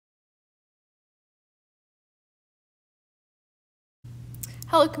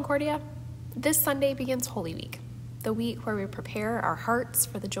Hello, Concordia. This Sunday begins Holy Week, the week where we prepare our hearts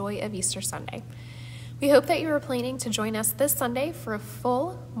for the joy of Easter Sunday. We hope that you are planning to join us this Sunday for a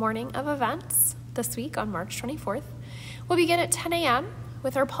full morning of events this week on March 24th. We'll begin at 10 a.m.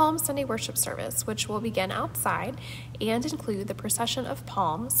 with our Palm Sunday worship service, which will begin outside and include the procession of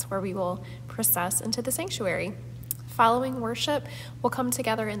palms, where we will process into the sanctuary. Following worship, we'll come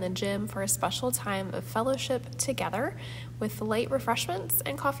together in the gym for a special time of fellowship together with light refreshments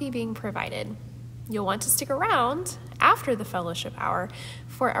and coffee being provided. You'll want to stick around after the fellowship hour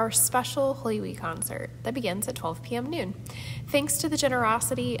for our special Holy Week concert that begins at 12 p.m. noon. Thanks to the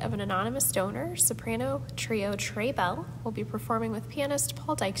generosity of an anonymous donor, soprano trio Trey Bell will be performing with pianist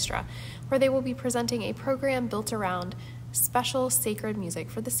Paul Dykstra, where they will be presenting a program built around special sacred music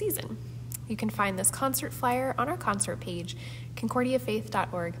for the season. You can find this concert flyer on our concert page,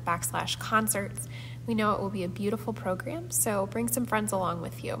 concordiafaith.org/concerts. We know it will be a beautiful program, so bring some friends along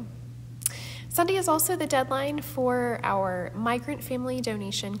with you. Sunday is also the deadline for our migrant family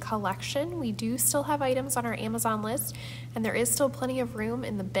donation collection. We do still have items on our Amazon list, and there is still plenty of room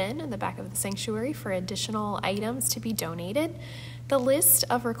in the bin in the back of the sanctuary for additional items to be donated. The list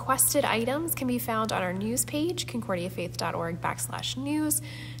of requested items can be found on our news page, concordiafaith.org/news.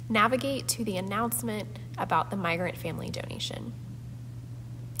 Navigate to the announcement about the migrant family donation.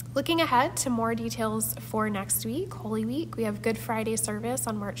 Looking ahead to more details for next week, Holy Week, we have Good Friday service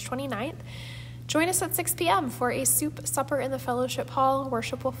on March 29th. Join us at 6 p.m. for a soup supper in the fellowship hall.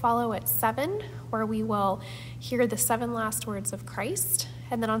 Worship will follow at 7, where we will hear the 7 last words of Christ.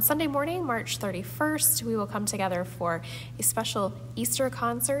 And then on Sunday morning, March 31st, we will come together for a special Easter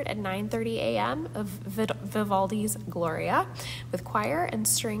concert at 9:30 a.m. of Vivaldi's Gloria with choir and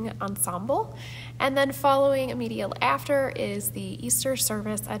string ensemble. And then following immediately after is the Easter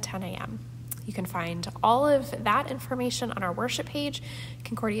service at 10 a.m. You can find all of that information on our worship page,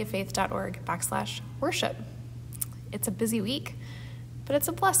 concordiafaith.org/worship. It's a busy week, but it's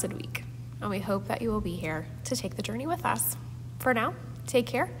a blessed week, and we hope that you will be here to take the journey with us. For now, take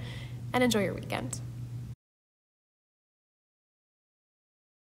care and enjoy your weekend.